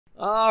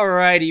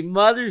Alrighty,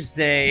 Mother's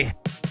Day.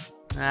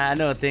 I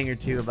know a thing or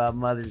two about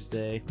Mother's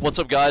Day. What's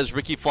up, guys?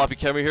 Ricky Floppy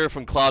here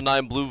from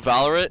Cloud9 Blue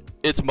Valorant.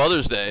 It's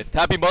Mother's Day.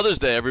 Happy Mother's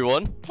Day,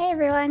 everyone. Hey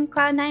everyone,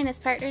 Cloud9 is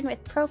partnered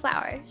with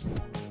ProFlowers.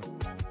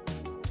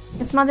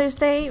 It's Mother's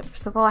Day.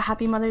 First of all,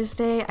 happy Mother's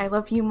Day. I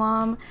love you,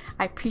 Mom.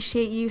 I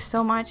appreciate you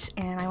so much,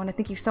 and I want to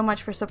thank you so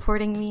much for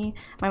supporting me.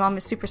 My mom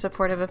is super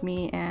supportive of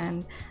me,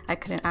 and I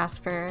couldn't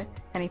ask for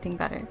anything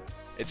better.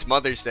 It's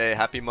Mother's Day.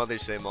 Happy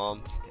Mother's Day,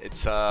 Mom.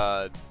 It's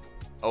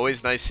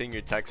always nice seeing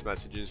your text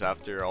messages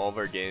after all of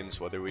our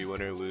games, whether we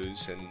win or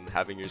lose, and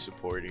having your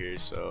support here.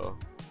 So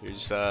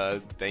here's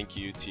thank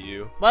you to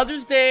you.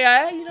 Mother's Day,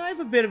 I have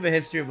a bit of a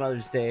history of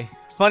Mother's Day.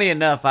 Funny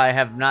enough, I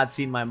have not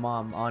seen my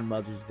mom on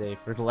Mother's Day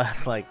for the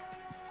last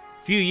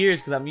few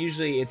years, because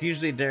it's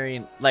usually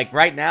during,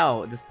 right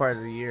now, this part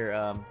of the year,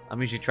 I'm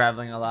usually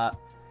traveling a lot,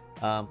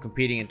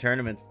 competing in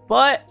tournaments.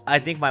 But I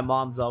think my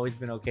mom's always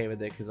been okay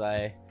with it, because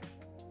I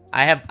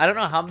don't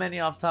know how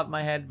many off the top of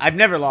my head. I've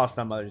never lost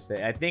on Mother's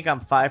Day. I think I'm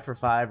 5 for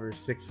 5 or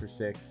 6 for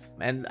 6.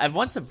 And I've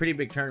won some pretty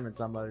big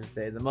tournaments on Mother's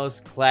Day. The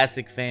most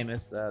classic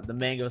famous, the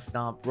Mang0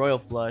 Stomp, Royal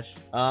Flush.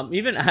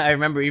 I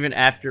remember even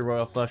after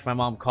Royal Flush, my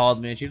mom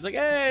called me and she was like,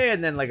 hey,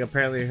 and then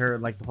apparently her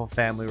and the whole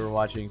family were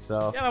watching.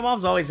 So yeah, my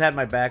mom's always had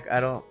my back.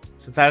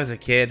 Since I was a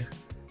kid,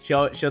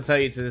 she'll tell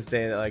you to this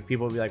day that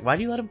people will be like, why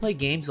do you let him play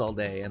games all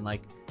day? And I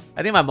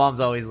think my mom's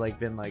always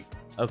been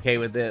okay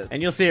with it,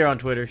 and you'll see her on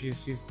Twitter.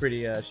 She's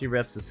pretty she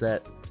reps the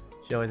set.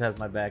 She always has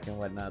my back and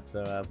whatnot.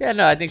 So yeah,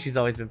 no, I think she's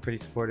always been pretty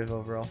supportive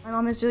overall. My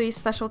mom is really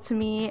special to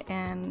me,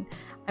 and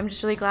I'm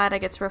just really glad I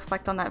get to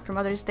reflect on that for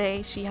Mother's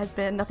Day. She has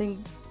been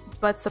nothing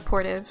but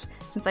supportive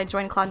since I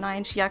joined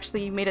Cloud9. She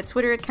actually made a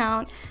Twitter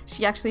account,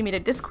 she actually made a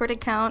Discord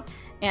account,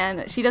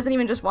 and she doesn't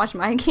even just watch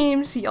my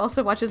games, she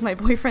also watches my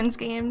boyfriend's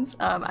games.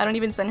 I don't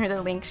even send her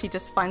the link, she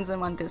just finds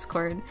them on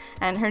Discord.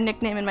 And her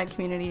nickname in my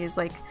community is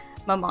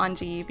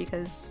Mang0,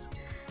 because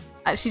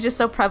she's just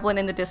so prevalent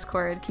in the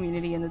Discord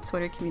community and the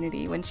Twitter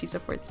community when she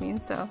supports me.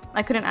 So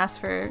I couldn't ask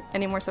for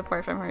any more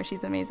support from her.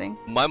 She's amazing.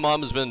 My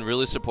mom has been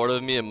really supportive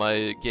of me in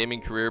my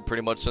gaming career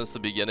pretty much since the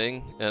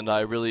beginning, and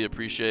I really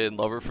appreciate and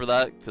love her for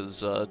that,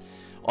 because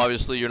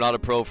obviously you're not a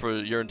pro for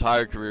your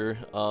entire career.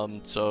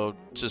 So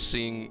just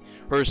seeing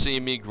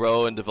me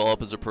grow and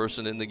develop as a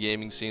person in the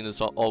gaming scene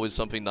is always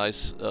something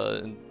nice.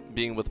 And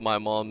being with my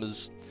mom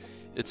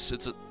it's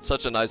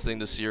such a nice thing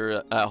to see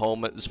her at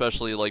home,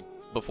 especially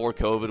before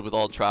COVID with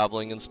all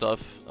traveling and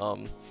stuff.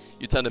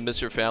 You tend to miss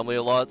your family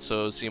a lot,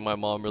 so seeing my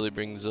mom really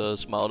brings a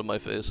smile to my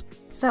face.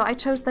 So I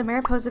chose the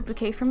Mariposa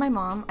bouquet for my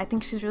mom. I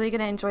think she's really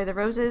going to enjoy the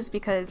roses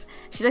because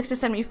she likes to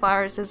send me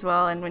flowers as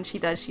well, and when she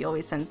does, she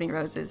always sends me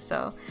roses.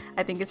 So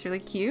I think it's really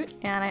cute,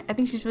 and I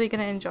think she's really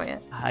going to enjoy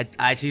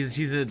it.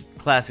 She's a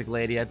classic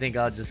lady. I think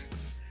I'll just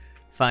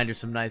find her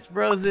some nice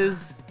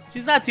roses.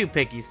 She's not too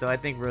picky, so I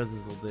think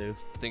roses will do.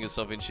 I think it's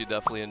something she'd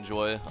definitely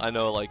enjoy. I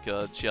know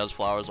she has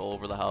flowers all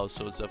over the house,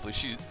 so it's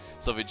definitely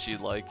something she'd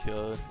like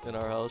in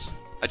our house.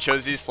 I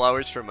chose these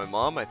flowers for my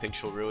mom. I think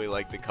she'll really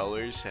like the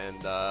colors,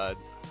 and I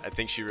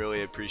think she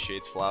really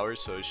appreciates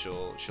flowers, so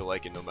she'll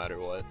like it no matter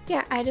what.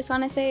 Yeah, I just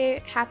want to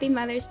say happy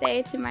Mother's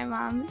Day to my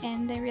mom,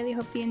 and I really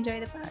hope you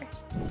enjoy the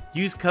flowers.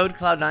 Use code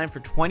Cloud9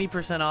 for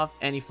 20% off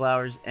any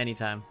flowers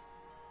anytime.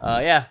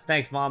 Yeah,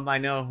 thanks, Mom. I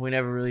know we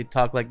never really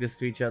talk like this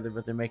to each other,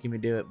 but they're making me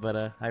do it,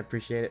 but I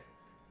appreciate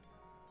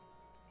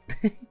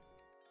it.